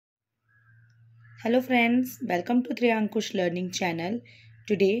Hello friends, welcome to Triankush Learning Channel.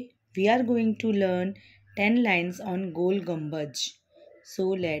 Today we are going to learn 10 lines on Gol Gumbaz. So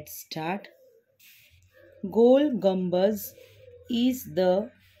let's start. Gol Gumbaz is the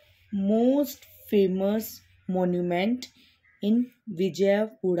most famous monument in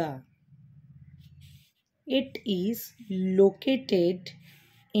Vijayawada. It is located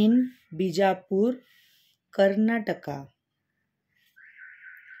in Bijapur, Karnataka.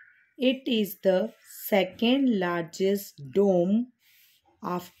 It is the second largest dome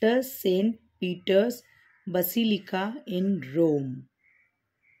after St. Peter's Basilica in Rome.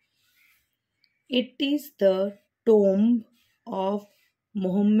 It is the tomb of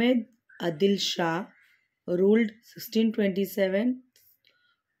Muhammad Adil Shah, ruled 1627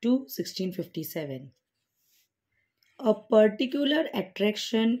 to 1657. A particular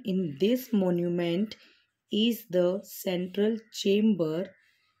attraction in this monument is the central chamber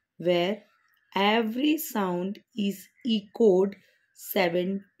where every sound is echoed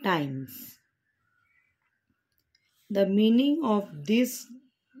 7 times. The meaning of this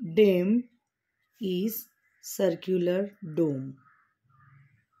dome is circular dome.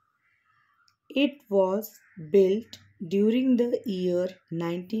 It was built during the year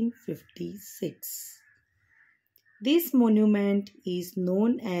 1956. This monument is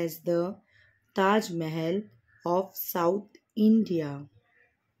known as the Taj Mahal of South India.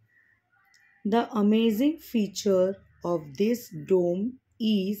 The amazing feature of this dome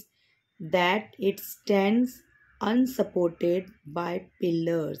is that it stands unsupported by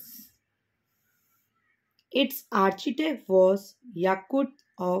pillars. Its architect was Yakut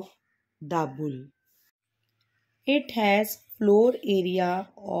of Dabul. It has floor area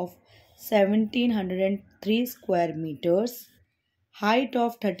of 1703 square meters, height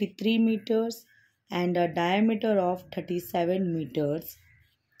of 33 meters and a diameter of 37 meters,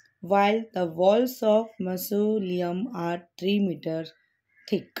 while the walls of mausoleum are 3 meters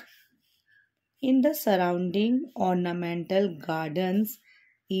thick. In the surrounding ornamental gardens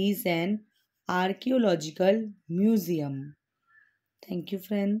is an archaeological museum. Thank you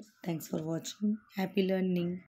friends. Thanks for watching. Happy learning.